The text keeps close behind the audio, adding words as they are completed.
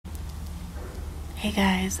Hey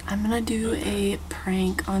guys, I'm gonna do a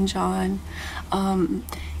prank on John.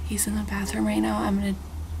 He's in the bathroom right now. I'm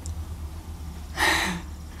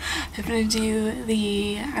gonna do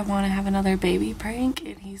the I want to have another baby prank,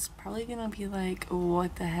 and he's probably gonna be like,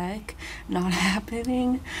 what the heck, not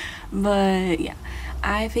happening. But yeah,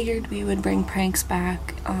 I figured we would bring pranks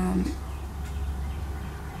back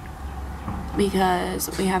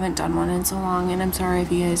because we haven't done one in so long, and I'm sorry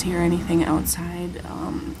if you guys hear anything outside.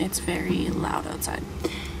 It's very loud outside.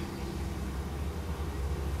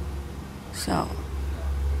 So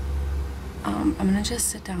I'm gonna just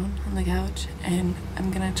sit down on the couch and I'm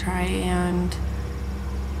gonna try and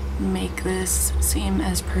make this seem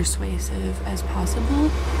as persuasive as possible.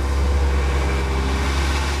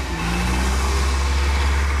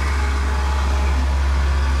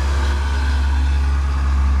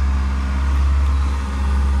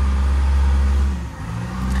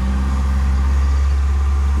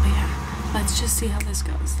 Let's just see how this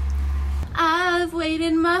goes. I've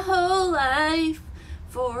waited my whole life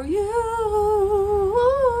for you.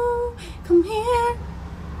 Come here.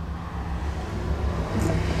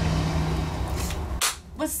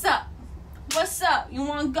 What's up? What's up? You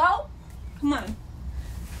wanna go? Come on.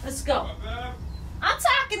 Let's go. I'm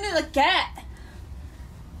talking to the cat.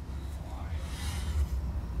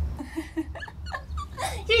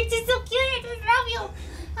 You're just so cute. I just love you.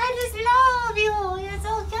 I just love you. You're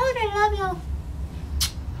so cute. I love you.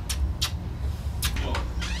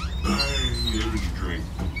 Drink.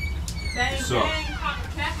 Bang, So. bang, pop a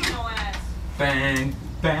cat in your ass. Bang,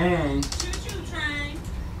 bang. Choo-choo train.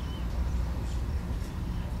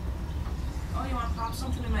 Oh, you want to pop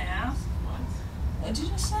something in my ass? What? What'd you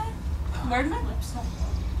just say? Where did my lips go?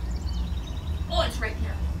 Oh, it's right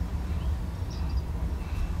here.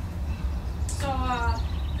 So,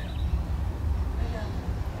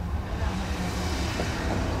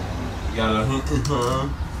 You got a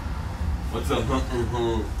What's a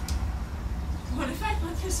what if I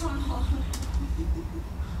put this on hold?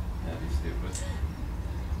 That'd be stupid.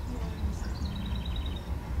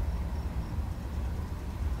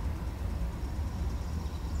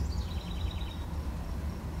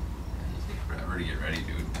 You take forever to get ready, dude.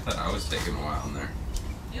 I thought I was taking a while in there.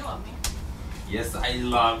 You love me. Yes, I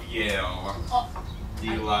love you. Oh. Do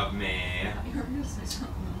you love me? You were going to say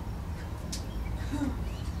something.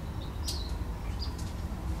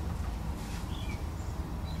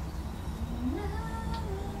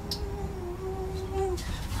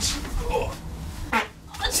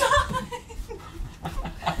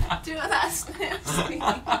 Dude, that's nasty.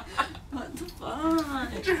 What the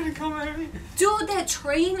fuck? You're trying to come at me? Dude, that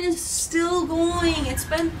train is still going. It's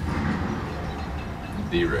been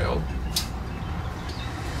Derailed.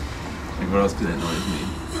 Like, what else could that noise mean?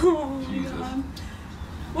 Oh, Jesus. God.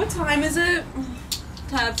 What time is it?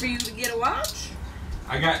 Time for you to get a watch?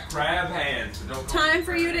 I got crab hands, so don't call Time me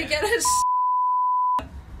for crab you to hands. get a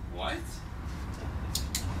What?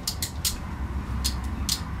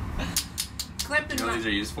 clip in You know what my... these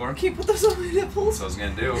are used for? Can you put those on my nipples? That's what I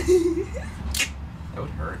was gonna do. That would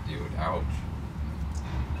hurt, dude. Ouch.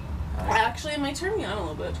 Actually, it might turn me on a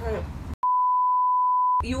little bit. Try it.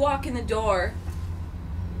 You walk in the door,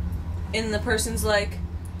 and the person's like,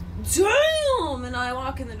 damn! And I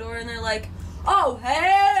walk in the door, and they're like, oh,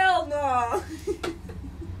 hell no!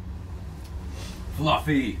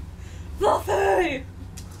 Fluffy. Fluffy!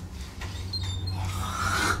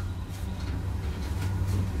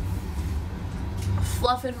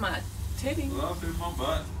 Fluffing my titty. Fluff in my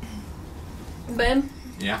butt. Ben,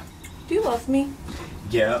 Yeah. do you love me?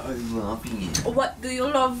 Yeah, I love you. What do you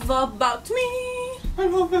love about me? I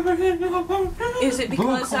love everything about you. Is it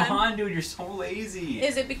because come I'm... on, dude. You're so lazy.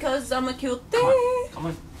 Is it because I'm a cute thing? Come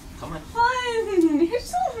on. Come on. Fun. You're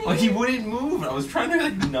so mean. Well, he wouldn't move. I was trying to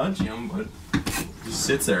like nudge him, but he just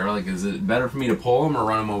sits there. Like, is it better for me to pull him or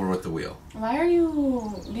run him over with the wheel? Why are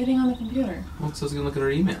you getting on the computer? Well, so I was gonna look at our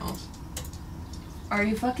emails. Are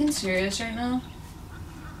you fucking serious right now?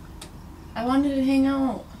 I wanted to hang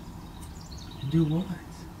out. Do what?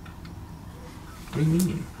 What do you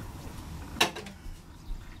mean?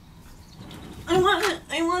 I want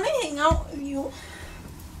to hang out with you.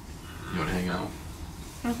 You want to hang out?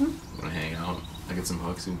 Mm-hmm. Want to hang out? I get some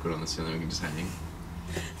hooks we can put on the ceiling. We can just hang.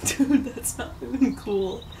 Dude, that's not even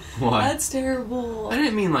cool. What? That's terrible. I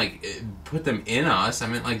didn't mean like put them in us. I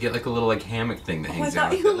meant like get like a little like hammock thing that hangs thought out.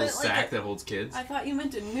 That you little meant, like, sack that holds kids. I thought you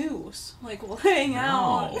meant a noose. Like, we'll hang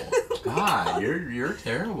out. No. God, you're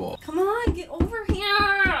terrible. Come on, get over here.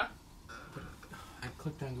 I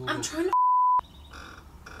clicked on Google. I'm trying to.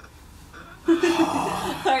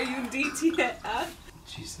 Are you DTF?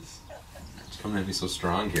 Jesus. It's coming at me so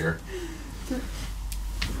strong here.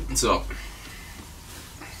 So,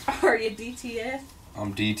 Are you DTF?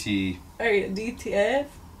 I'm DT. Are you DTF?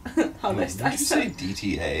 How nice Did you say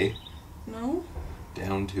DTA? No.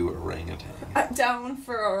 Down to orangutan. Down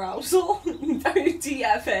for arousal. Are you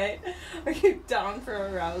DFA? Are you down for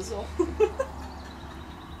arousal?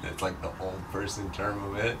 That's like the old person term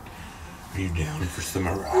of it. Are you down for some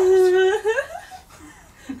arousal?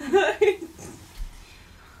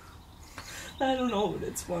 I don't know, but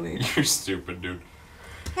it's funny. You're stupid, dude.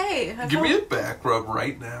 Hey, give me a back rub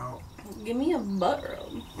right now. Give me a butt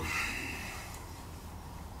rub.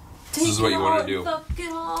 This is what you want to do. Fuck it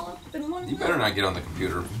all up in one You better not get on the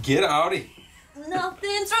computer. Get out of here.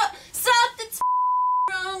 Nothing's wrong. Something's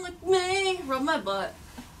wrong with me. Rub my butt.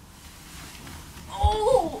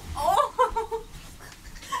 Oh, oh.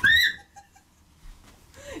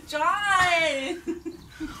 John.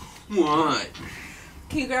 What?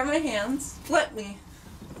 Can you grab my hands? Flip me.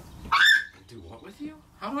 Do what with you?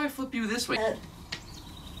 How do I flip you this way?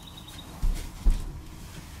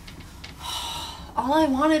 All I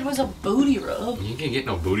wanted was a booty rub. You can't get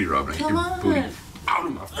no booty rub. Come on. Booty out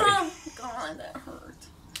of my face. Oh, God, that hurt.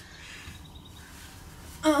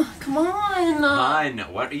 Come on. Fine.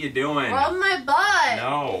 What are you doing? Rub my butt.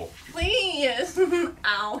 No. Please.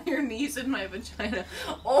 Ow, your knee's in my vagina.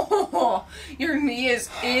 Oh, your knee is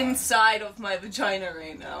inside of my vagina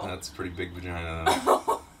right now. That's a pretty big vagina,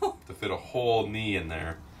 though. To fit a whole knee in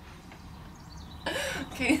there.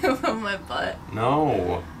 Can you rub my butt?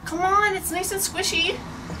 No. Come on, it's nice and squishy.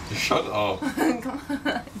 Shut up. Come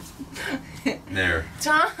on. There.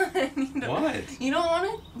 John, What? You don't want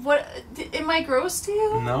to? What? Am I gross to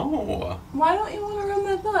you? No. Why don't you want to rub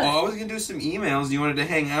my butt? Well, I was gonna do some emails. You wanted to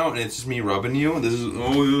hang out, and it's just me rubbing you. This is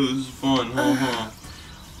this is fun.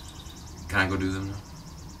 Can I go do them now?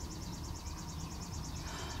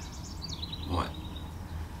 What?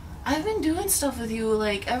 I've been doing stuff with you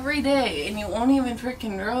like every day, and you won't even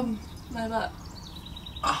freaking rub my butt.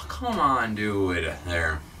 Oh, come on, dude.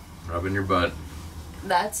 There, rubbing your butt.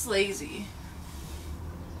 That's lazy.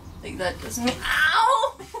 Like that doesn't mean.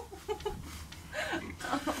 Ow!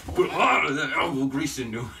 Put a lot of that elbow grease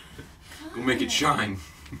into it. Go make it shine.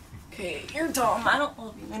 Okay, you're dumb. I don't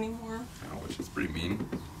love you anymore. Oh, which is pretty mean.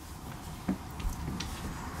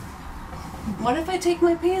 What if I take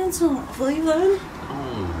my pants off? Will you then?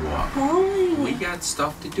 Oh, Why? we got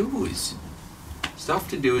stuff to do. Stuff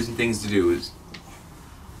to do and things to do. This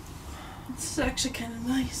is actually kind of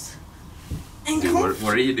nice. And Dude,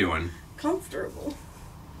 what are you doing? Comfortable.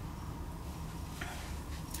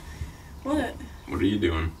 What? What are you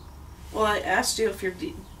doing? Well, I asked you if you're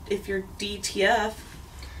DTF.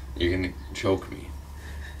 You're gonna choke me.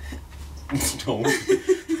 Don't.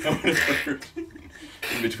 That would hurt.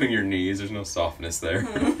 In between your knees, there's no softness there.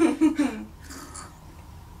 What's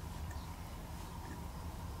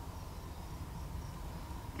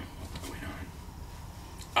going on?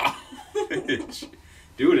 Ah,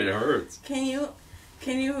 dude, it hurts.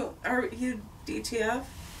 Are you DTF?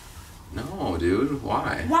 No, dude,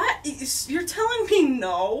 why? What? You're telling me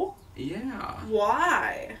no? Yeah.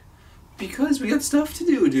 Why? Because we got stuff to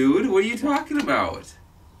do, dude. What are you talking about?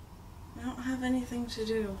 I don't have anything to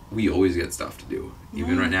do. We always get stuff to do.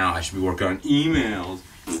 Even right now, I should be working on emails.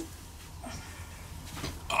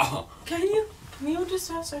 Oh. Can you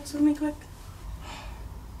just have sex with me quick?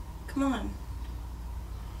 Come on.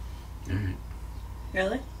 Alright.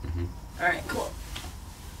 Really? Mm-hmm. Alright, cool.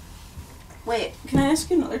 Wait, can I ask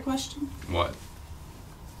you another question? What?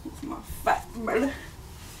 It's my fat brother.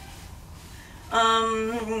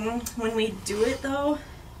 When we do it though,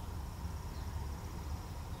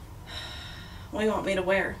 what do you want me to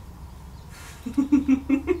wear?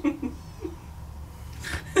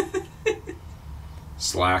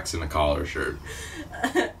 Slacks and a collar shirt.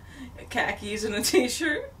 Khakis and a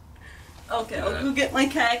t-shirt? Okay, Yeah. I'll go get my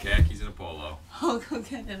Khakis and a polo. I'll go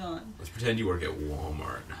get it on. Let's pretend you work at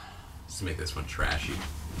Walmart. Just to make this one trashy.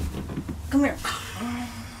 Come here.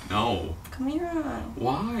 No. Come here.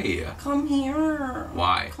 Why? Come here.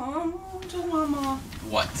 Why? Come to mama.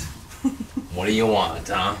 What? What do you want,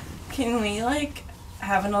 huh? Can we,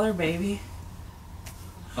 have another baby?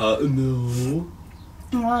 No.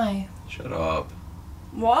 Why? Shut up.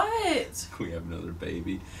 What? We have another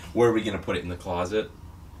baby. Where are we gonna put it? In the closet?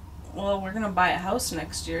 Well, we're gonna buy a house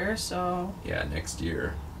next year, so... Yeah, next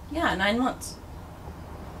year. Yeah, 9 months.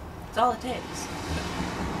 That's all it takes.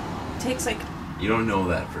 It takes, You don't know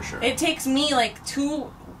that for sure. It takes me, 2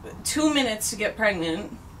 minutes to get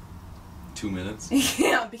pregnant. 2 minutes?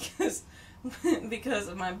 Yeah, because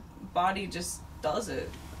my body just does it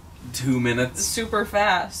 2 minutes? super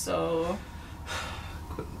fast, so...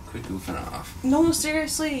 Quit goofing off. No,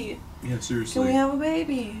 seriously. Yeah, seriously. Can we have a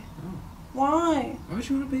baby? Why? Why would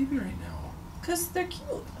you want a baby right now? Because they're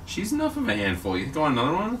cute. She's enough of a handful. You think I want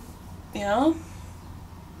another one? Yeah?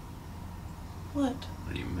 What?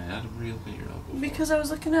 Are you mad? What are you looking at your elbow for? Because I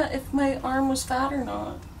was looking at if my arm was fat or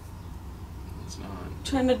not. It's not.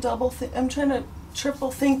 Trying to I'm trying to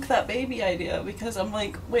triple think that baby idea because I'm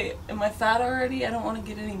like, wait, am I fat already? I don't want to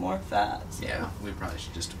get any more fat. So. Yeah, we probably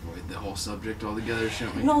should just avoid the whole subject altogether,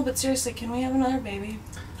 shouldn't we? No, but seriously, can we have another baby?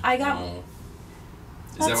 I got... No.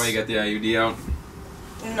 Is that why you got the IUD out?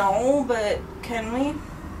 No, but can we?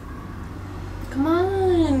 Come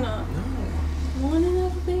on. No. I want to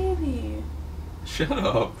have a baby. Shut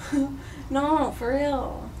up. No, for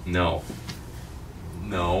real. No.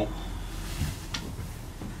 No.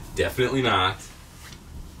 Definitely not.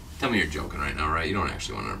 Tell me you're joking right now, right? You don't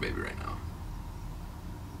actually want another baby right now.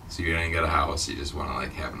 So you ain't got a house, you just want to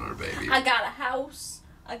like have another baby. I got a house.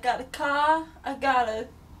 I got a car. I got a...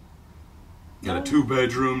 Got a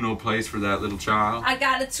 2-bedroom, no place for that little child. I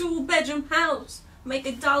got a 2-bedroom house. Make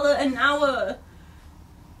 $1 an hour.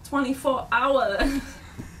 24 hours.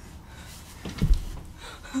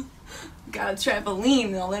 Got a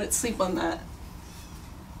trampoline. I'll let it sleep on that.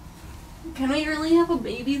 Can we really have a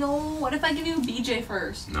baby though? What if I give you a BJ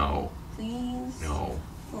first? No. Please? No.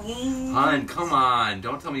 Please? Hon, come on.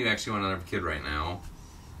 Don't tell me you actually want another kid right now.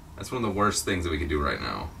 That's one of the worst things that we could do right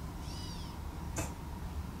now.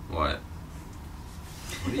 What?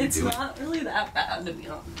 What are you It's doing? not really that bad, to be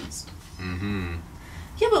honest. Mm-hmm.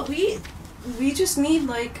 Yeah, but we just need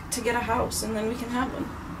like to get a house and then we can have one.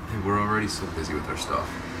 Hey, we're already so busy with our stuff.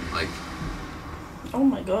 Like, Oh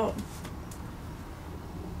my god.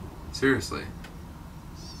 seriously.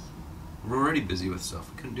 We're already busy with stuff.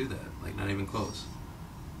 We couldn't do that. Like, not even close.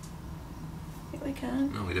 Yeah, we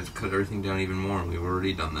can. No, we'd have to cut everything down even more, and we've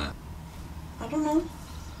already done that. I don't know.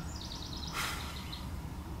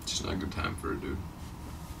 Just not a good time for it, dude.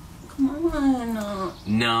 Come on.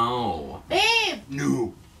 No. Babe!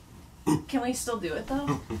 No. Can we still do it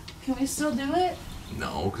though? Can we still do it?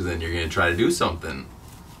 No, because then you're going to try to do something.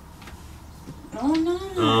 No, I'm not.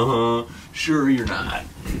 Uh-huh. Sure you're not.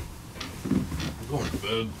 I'm going to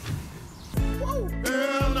bed.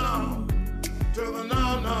 Hell no, to the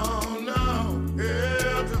no, no, no,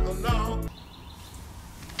 yeah, to the no.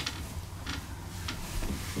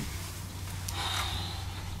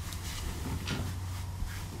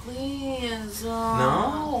 Please.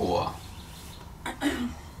 No. I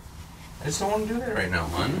just don't want to do that right now,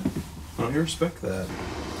 hon. I don't respect that.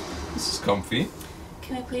 This is comfy.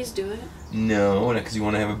 Can I please do it? No, because you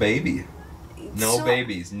want to have a baby. No So-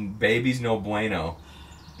 babies. Babies no bueno.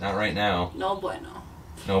 Not right now. No bueno.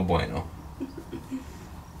 No bueno.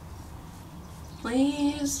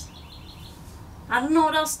 Please. I don't know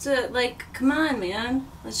what else to, like, come on, man.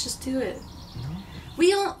 Let's just do it.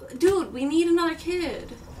 No. Dude, we need another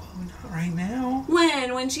kid. Well, not right now.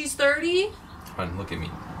 When? When she's 30? Hon, look at me.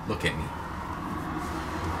 Look at me.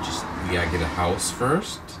 Just, we gotta get a house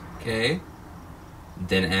first, okay?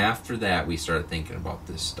 Then after that, we start thinking about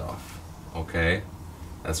this stuff, okay?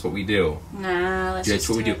 That's what we do. Nah, let's That's just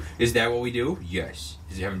what we do do. it. Is that what we do? Yes.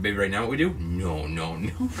 Is he having a baby right now what we do? No, no,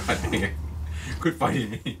 no. God dang it. Quit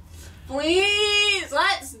fighting me. Please,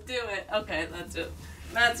 let's do it. Okay, that's it.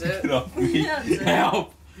 That's it. Get off me. That's it.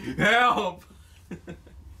 Help! Help!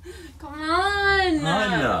 Come on.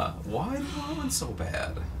 Anna, why do you want one so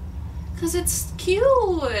bad? Because it's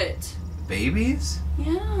cute. Babies?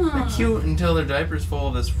 Yeah. They're cute until their diaper's full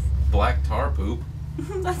of this black tar poop.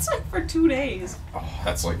 That's like for 2 days. Oh,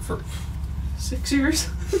 that's like for... 6 years.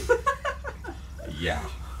 Yeah.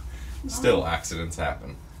 Still, accidents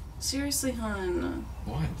happen. Seriously, hon.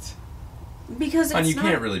 What? Because it's Hon, you not...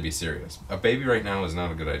 can't really be serious. A baby right now is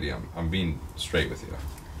not a good idea. I'm being straight with you.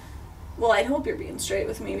 Well, I'd hope you're being straight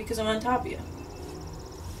with me because I'm on top of you.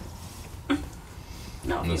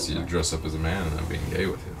 No, Unless you dress up as a man and I'm being gay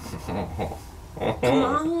with you. Come on.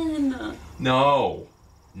 No.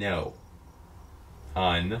 No.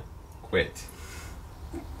 Hun, quit.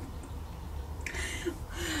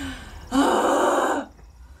 Fine.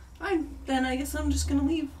 Then I guess I'm just gonna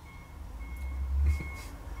leave.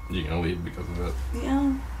 You're gonna leave because of it?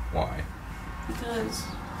 Yeah, Why? because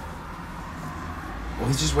Well,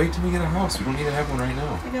 let's just wait till we get a house. We don't need to have one right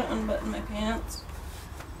now. I gotta unbutton my pants.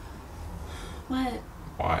 What?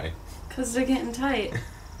 Why? Because they're getting tight.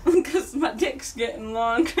 Because my dick's getting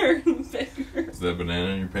longer and bigger. Is that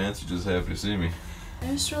banana in your pants? You're just happy to see me. I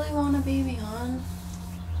just really want a baby, hon.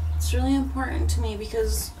 It's really important to me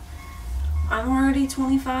because I'm already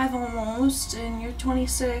 25 almost, and you're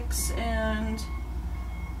 26, and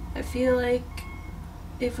I feel like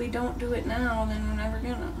if we don't do it now, then we're never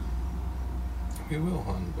gonna. We will,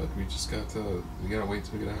 hon, but we just we gotta wait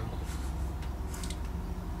till we get a house.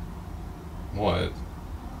 What?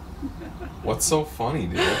 What's so funny,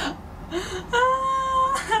 dude?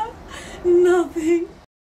 Nothing.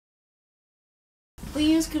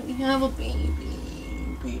 Please, could we have a baby?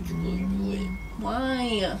 Please, can we do it?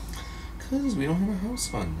 Why? Because we don't have a house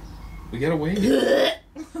fund. We gotta wait.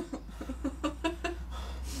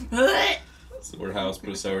 Sour house, put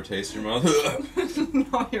a sour taste in your mouth.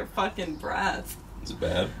 No, your fucking breath. Is it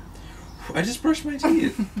bad? I just brushed my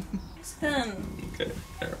teeth. Okay,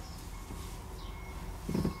 there.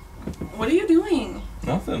 What are you doing?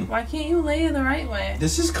 Nothing. Why can't you lay the right way?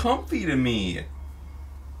 This is comfy to me.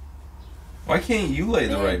 Why can't you lay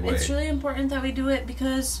the right way? It's really important that we do it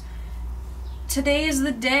because today is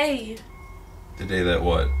the day. The day that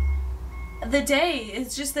what? The day.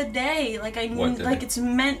 It's just the day. What day? Like it's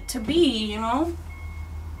meant to be, you know?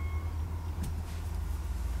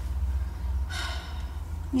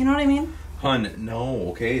 You know what I mean? Hun, no,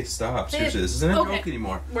 okay, stop. Babe, Seriously, this isn't a okay. joke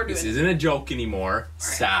anymore. We're doing This it. isn't a joke anymore.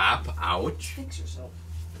 Stop. Ouch. Fix yourself.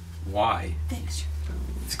 Why? Fix yourself.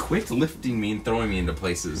 Quit lifting me and throwing me into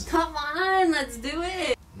places. Come on, let's do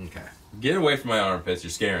it. Okay. Get away from my armpits. You're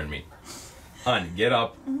scaring me. Hun, get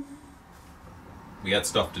up. We got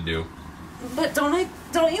stuff to do. But don't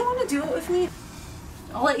you want to do it with me?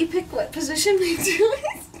 I'll let you pick what position we do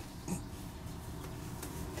it.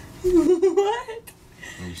 What?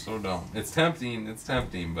 You're so dumb. It's tempting,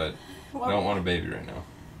 but I don't want a baby right now.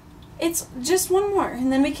 It's just one more,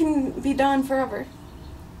 and then we can be done forever.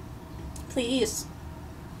 Please.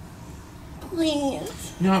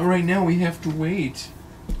 Please. Not right now, we have to wait.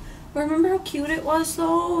 Remember how cute it was,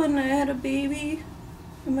 though, when I had a baby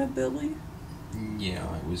in my belly?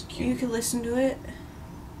 Yeah, it was cute. You could listen to it.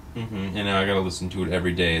 And now I gotta listen to it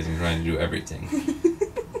every day as I'm trying to do everything.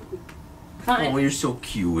 Fine. Oh, you're so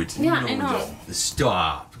cute. Yeah, no, I know. No.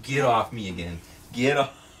 Stop. Get off me again. Get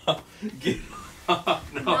off. Get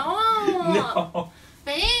off. No. No. No.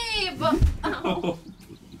 Babe. No.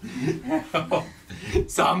 Help.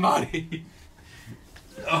 Somebody.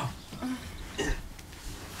 Oh.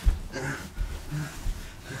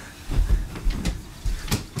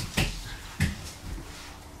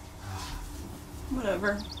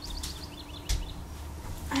 Whatever.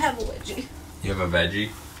 I have a wedgie. You have a veggie?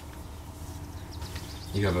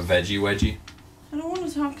 You have a veggie wedgie? I don't want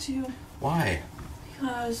to talk to you Why?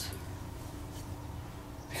 because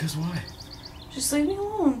Because why? just leave me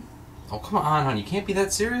alone. Oh, come on, hon. You can't be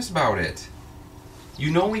that serious about it.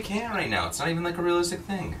 You know we can't right now. It's not even like a realistic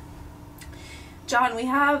thing. John, we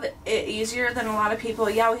have it easier than a lot of people.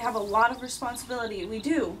 Yeah, we have a lot of responsibility. We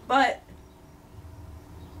do. But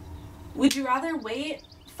would you rather wait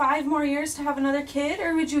 5 more years to have another kid,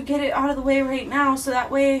 or would you get it out of the way right now so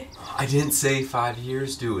that way... I didn't say 5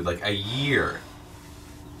 years, dude. Like a year.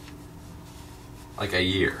 Like a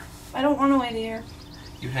year. I don't want to wait a year.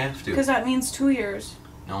 You have to. Because that means 2 years.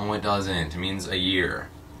 No, it doesn't. It means a year.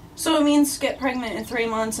 So it means get pregnant in 3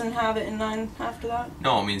 months and have it in 9 after that?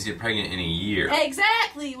 No, it means get pregnant in a year.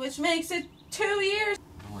 Exactly, which makes it 2 years.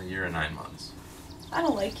 No, a year and 9 months. I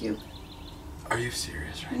don't like you. Are you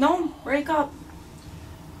serious right now? No, break up.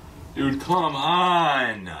 Dude, come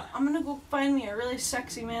on! I'm gonna go find me a really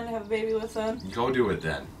sexy man to have a baby with then. Go do it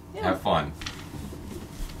then. Yeah. Have fun.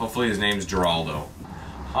 Hopefully his name's Geraldo.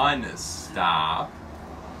 Hun, stop.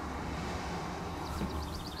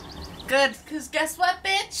 Good, because guess what,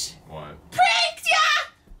 bitch? What? Pranked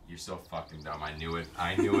ya! You're so fucking dumb. I knew it.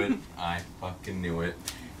 I knew it. I fucking knew it.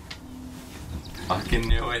 Fucking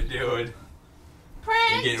knew it, dude. You're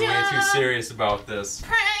Pranked getting way too serious about this.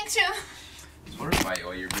 Pranked ya! I wonder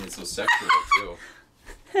why you're being so sexual,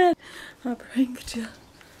 too. I pranked ya.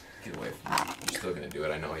 Get away from me. I'm still gonna do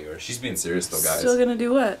it. I know you are. She's being serious, though, guys. Still gonna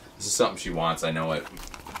do what? This is something she wants. I know it.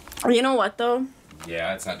 You know what, though?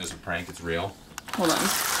 Yeah, it's not just a prank. It's real. Hold on.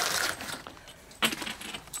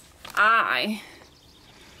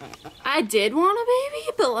 I did want a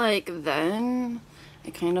baby, but like then I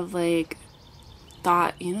kind of like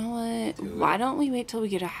thought, you know what? Why don't we wait till we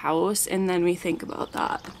get a house and then we think about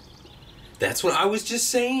that? That's what I was just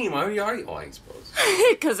saying. Why are you already? Oh, I suppose.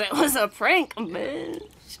 Because it was a prank, bitch.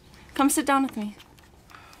 Come sit down with me.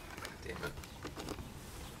 Damn it.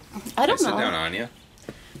 I don't Can I know. sit down on you?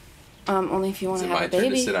 Only if you want Is to it have my a turn to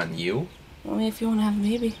baby. sit on you? Only if you want to have a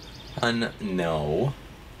baby. No.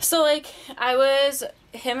 So like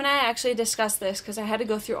him and I actually discussed this because I had to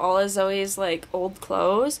go through all of Zoe's like old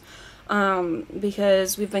clothes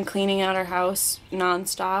because we've been cleaning out our house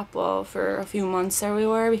nonstop. Well, for a few months there we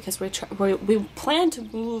were because we planned to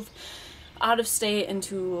move out of state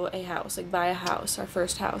into a house, like buy a house, our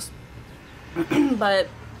first house. But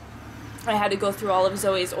I had to go through all of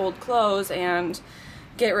Zoe's old clothes and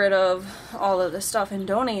get rid of all of the stuff and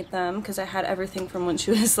donate them, because I had everything from when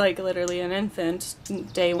she was like literally an infant,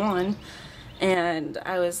 day one, and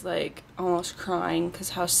I was like almost crying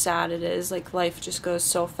because how sad it is. Like, life just goes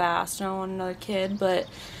so fast and I want another kid. But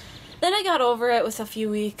then I got over it within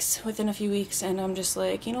a few weeks, and I'm just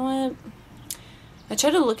like, you know what, I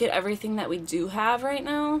try to look at everything that we do have right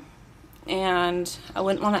now, and I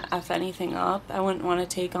wouldn't want to F anything up. I wouldn't want to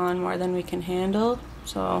take on more than we can handle.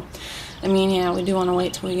 So, I mean, yeah, we do want to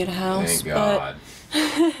wait till we get a house. Thank God.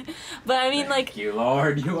 But I mean, Thank like, you,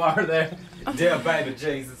 Lord, you are there. Dear baby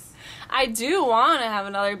Jesus. I do want to have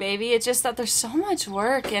another baby. It's just that there's so much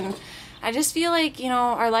work, and I just feel like, you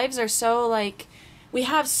know, our lives are so, like, we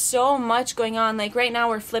have so much going on. Like, right now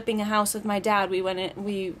we're flipping a house with my dad. We went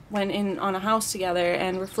in on a house together,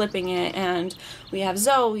 and we're flipping it, and we have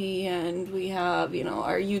Zoe, and we have, you know,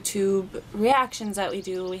 our YouTube reactions that we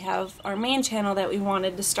do. We have our main channel that we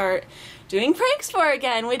wanted to start doing pranks for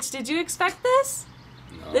again, which, did you expect this?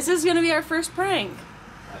 No. This is going to be our first prank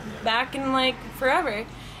back in, like, forever.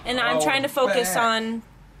 And I'm trying to focus on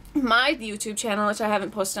my YouTube channel, which I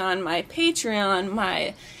haven't posted on, my Patreon,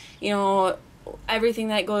 my, you know, everything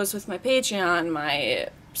that goes with my Patreon, my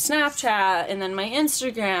Snapchat, and then my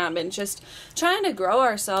Instagram, and just trying to grow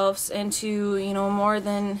ourselves into, you know, more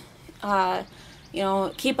than, you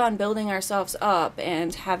know, keep on building ourselves up.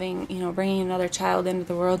 And having, you know, bringing another child into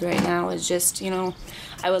the world right now is just, you know,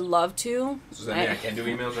 I would love to. So does that mean I can't do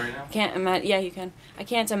emails right now? Can't imagine. Yeah, you can. I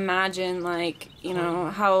can't imagine, like, you know,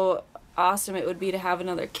 how awesome it would be to have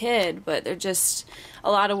another kid, but they're just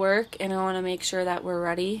a lot of work, and I want to make sure that we're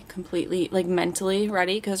ready, completely, like, mentally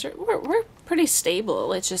ready, because we're pretty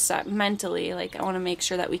stable. It's just that mentally, like, I want to make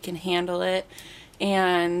sure that we can handle it.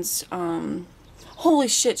 And holy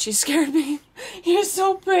shit, she scared me. You're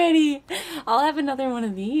so pretty. I'll have another one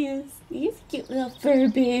of these cute little fur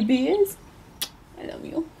babies. I love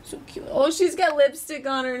you. So cute. Oh, she's got lipstick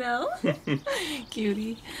on her now.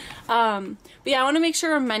 Cutie. But yeah, I want to make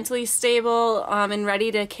sure we're mentally stable and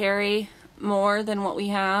ready to carry more than what we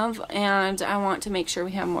have. And I want to make sure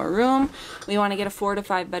we have more room. We want to get a 4 to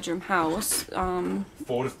 5 bedroom house. 4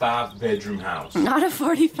 to 5 bedroom house. Not a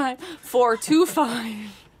 45. 4 to 5.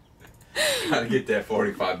 Gotta get that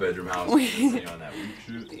 45 bedroom house. On that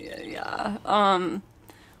weak shit. Yeah.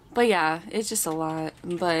 But yeah, it's just a lot.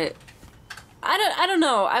 But I don't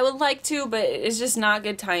know. I would like to, but it's just not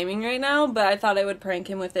good timing right now. But I thought I would prank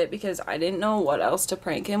him with it because I didn't know what else to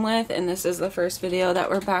prank him with, and this is the first video that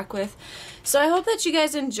we're back with. So I hope that you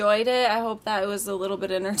guys enjoyed it. I hope that it was a little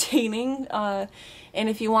bit entertaining. And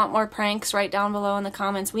if you want more pranks, write down below in the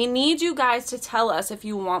comments. We need you guys to tell us if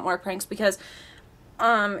you want more pranks, because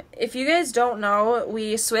if you guys don't know,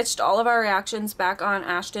 we switched all of our reactions back on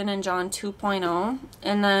Ashtyn&Jon 2.0,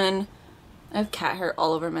 and then I have cat hair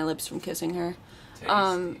all over my lips from kissing her.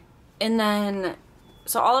 Tasty. And then,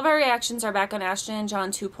 so all of our reactions are back on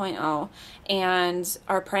Ashtyn&Jon 2.0, and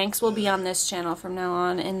our pranks will be on this channel from now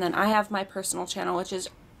on. And then I have my personal channel, which is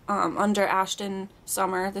under Ashton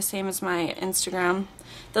Summer, the same as my Instagram.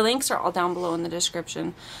 The links are all down below in the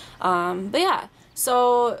description. But yeah,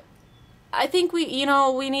 so I think we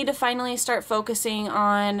need to finally start focusing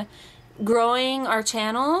on growing our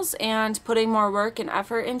channels and putting more work and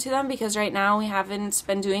effort into them, because right now we haven't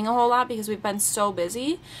been doing a whole lot because we've been so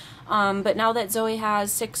busy. But now that Zoe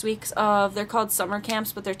has 6 weeks of, they're called summer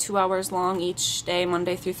camps, but they're 2 hours long each day,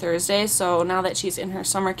 Monday through Thursday. So now that she's in her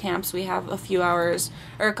summer camps, we have a few hours,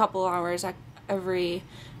 or a couple hours every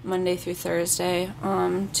Monday through Thursday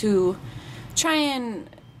to try and,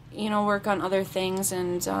 you know, work on other things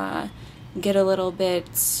and get a little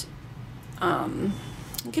bit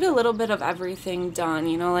of everything done,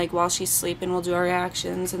 you know, like while she's sleeping we'll do our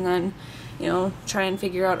reactions, and then, you know, try and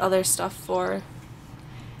figure out other stuff for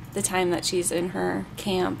the time that she's in her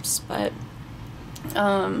camps. But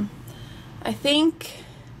I'm trying to think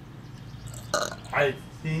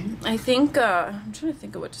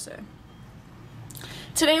of what to say.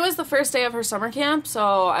 Today was the first day of her summer camp,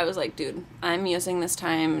 so I was like, dude, I'm using this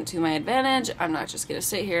time to my advantage. I'm not just gonna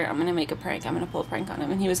sit here. I'm gonna make a prank. I'm gonna pull a prank on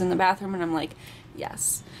him. And he was in the bathroom, and I'm like,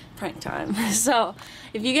 yes, prank time. So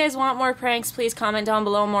if you guys want more pranks, please comment down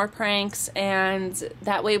below more pranks, and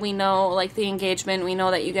that way we know, like, the engagement, we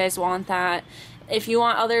know that you guys want that. If you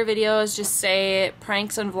want other videos, just say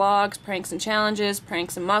pranks and vlogs, pranks and challenges,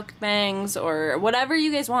 pranks and mukbangs, or whatever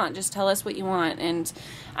you guys want. Just tell us what you want, and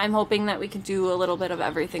I'm hoping that we can do a little bit of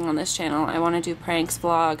everything on this channel. I want to do pranks,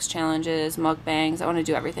 vlogs, challenges, mukbangs. I want to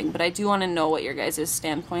do everything, but I do want to know what your guys'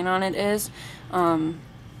 standpoint on it is,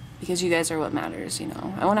 because you guys are what matters, you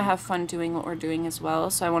know. I want to have fun doing what we're doing as well,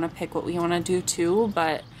 so I want to pick what we want to do too,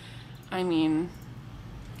 but, I mean,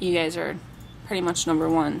 you guys are pretty much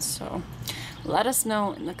 #1. So let us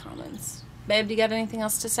know in the comments. Babe, do you got anything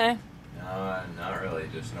else to say? No, not really.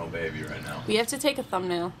 Just no baby right now. We have to take a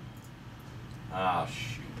thumbnail. Oh,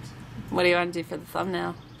 shoot. What do you want to do for the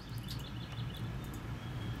thumbnail?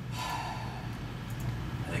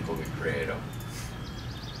 I think we'll get creative.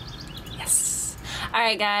 Yes.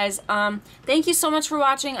 Alright guys, thank you so much for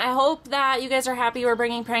watching. I hope that you guys are happy we're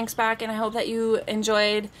bringing pranks back, and I hope that you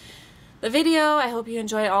enjoyed the video. I hope you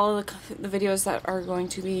enjoy all of the videos that are going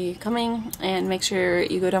to be coming, and make sure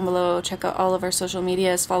you go down below, check out all of our social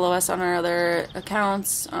medias, follow us on our other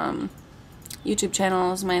accounts, YouTube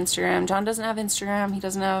channels, my Instagram. John doesn't have Instagram, he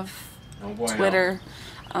doesn't have Twitter.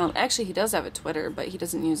 Actually, he does have a Twitter, but he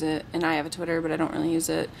doesn't use it, and I have a Twitter, but I don't really use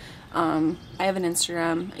it. I have an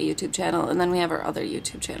Instagram, a YouTube channel, and then we have our other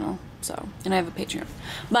YouTube channel, so, and I have a Patreon.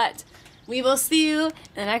 But we will see you in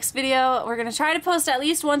the next video. We're gonna try to post at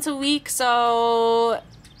least once a week, so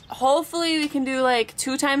hopefully we can do like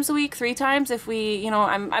 2 times a week, 3 times if we, you know,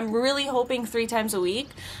 I'm really hoping 3 times a week,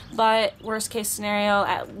 but worst case scenario,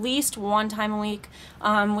 at least 1 time a week.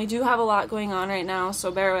 We do have a lot going on right now, so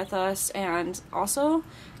bear with us, and also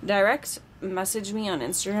direct message me on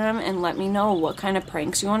Instagram and let me know what kind of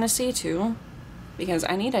pranks you want to see too, because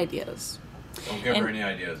I need ideas. Don't give her any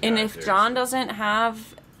ideas, and guys, if seriously. John doesn't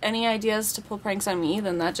have any ideas to pull pranks on me,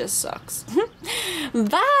 then that just sucks.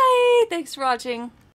 Bye! Thanks for watching.